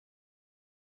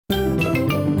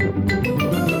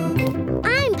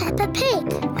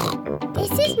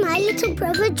little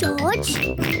brother George.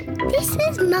 This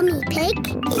is Mummy Pig.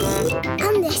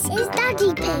 And this is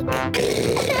Daddy Pig.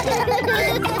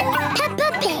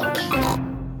 Peppa Pig.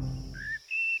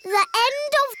 The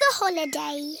end of the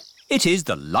holiday. It is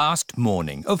the last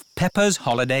morning of Peppa's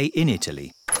holiday in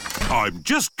Italy. I'm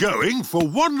just going for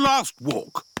one last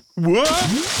walk. What?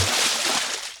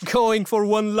 Going for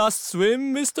one last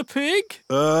swim, Mr. Pig?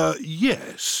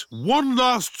 Yes. One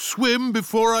last swim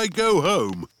before I go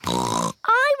home. I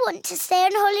want to stay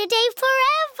on holiday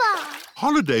forever.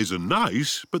 Holidays are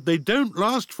nice, but they don't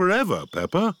last forever,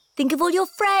 Peppa. Think of all your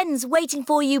friends waiting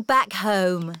for you back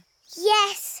home.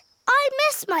 Yes, I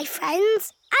miss my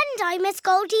friends and I miss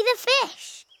Goldie the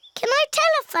fish. Can I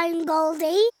telephone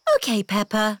Goldie? OK,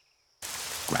 Peppa.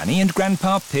 Granny and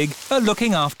Grandpa Pig are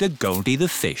looking after Goldie the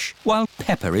fish while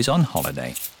Peppa is on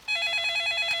holiday.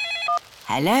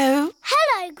 Hello?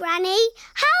 Hello, Granny.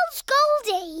 How's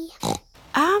Goldie?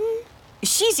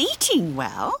 She's eating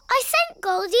well. I sent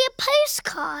Goldie a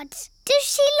postcard. Does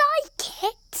she like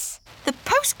it? The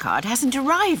postcard hasn't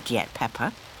arrived yet,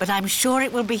 Peppa, but I'm sure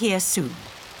it will be here soon.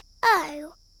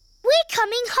 Oh, we're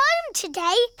coming home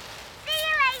today. See you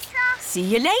later. See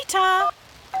you later.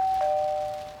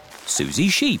 Susie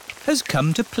Sheep has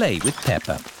come to play with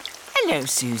Peppa. Hello,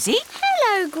 Susie.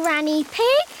 Hello, Granny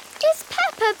Pig. Is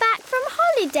Peppa back from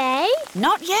holiday?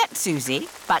 Not yet, Susie,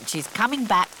 but she's coming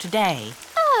back today.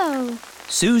 Oh.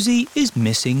 Susie is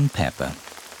missing Peppa.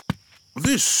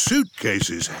 This suitcase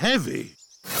is heavy.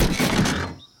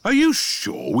 Are you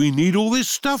sure we need all this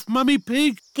stuff, Mummy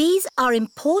Pig? These are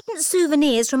important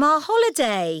souvenirs from our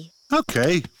holiday.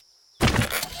 OK.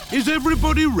 Is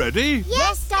everybody ready?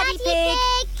 Yes, Daddy Pig.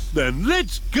 Then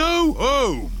let's go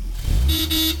home.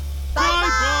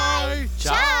 Bye-bye.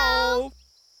 Ciao.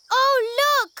 Oh,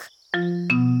 look.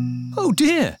 Oh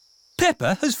dear,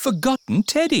 Peppa has forgotten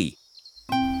Teddy.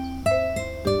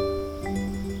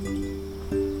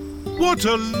 What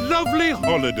a lovely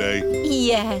holiday.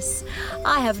 Yes,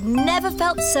 I have never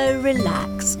felt so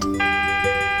relaxed.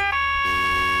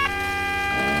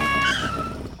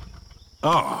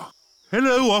 Ah,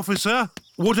 hello, officer.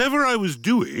 Whatever I was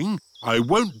doing, I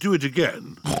won't do it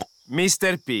again.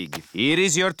 Mr. Pig, here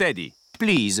is your Teddy.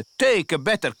 Please, take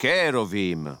better care of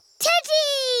him.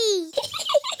 Teddy!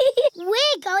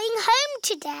 We're going home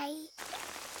today.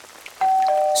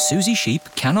 Susie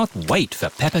Sheep cannot wait for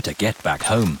Peppa to get back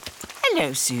home.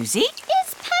 Hello, Susie.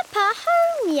 Is Peppa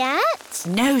home yet?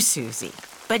 No, Susie,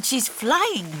 but she's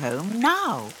flying home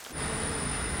now.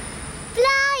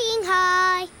 Flying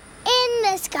high in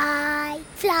the sky.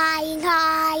 Flying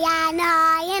high and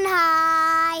high and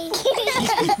high.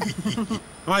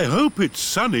 I hope it's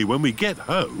sunny when we get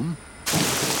home.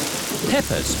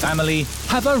 Peppa's family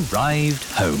have arrived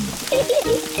home.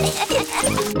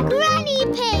 Granny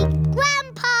Pig!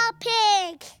 Grandpa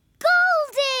Pig!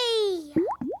 Goldie!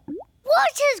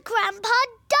 What has Grandpa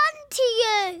done to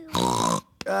you?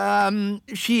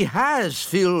 She has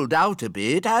filled out a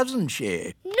bit, hasn't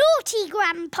she? Naughty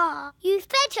Grandpa! You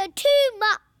fed her too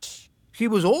much. She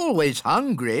was always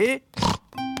hungry.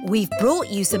 We've brought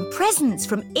you some presents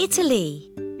from Italy.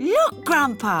 Look,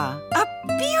 Grandpa, a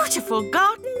beautiful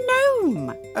garden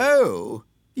gnome. Oh,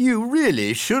 you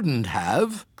really shouldn't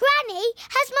have. Granny,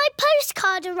 has my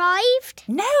postcard arrived?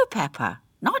 No, Peppa,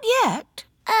 not yet.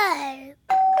 Oh.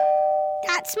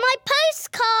 That's my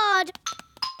postcard.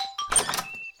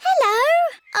 Hello.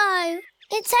 Oh,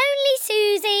 it's only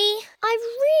Susie. I've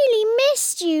really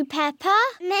missed you, Peppa.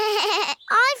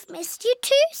 I've missed you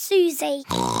too, Susie.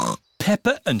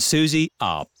 Peppa and Susie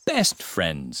are best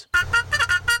friends.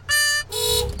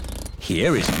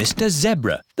 Here is Mr.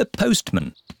 Zebra, the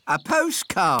postman. A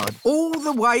postcard all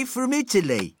the way from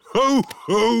Italy. Ho,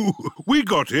 ho! We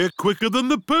got here quicker than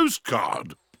the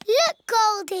postcard. Look,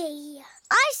 Goldie.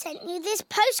 I sent you this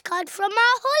postcard from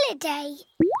our holiday.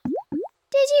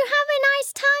 Did you have a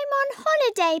nice time on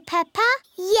holiday, Peppa?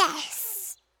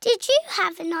 Yes. Did you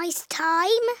have a nice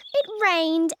time? It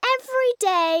rained every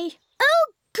day. Oh,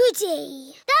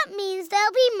 goody. That means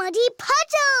there'll be muddy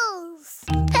puddles.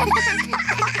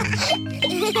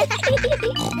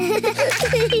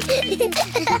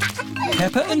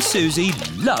 Peppa and Susie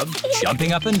love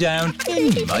jumping up and down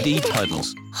in muddy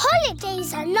puddles.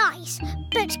 Holidays are nice,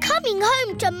 but coming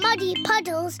home to muddy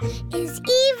puddles is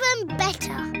even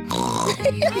better.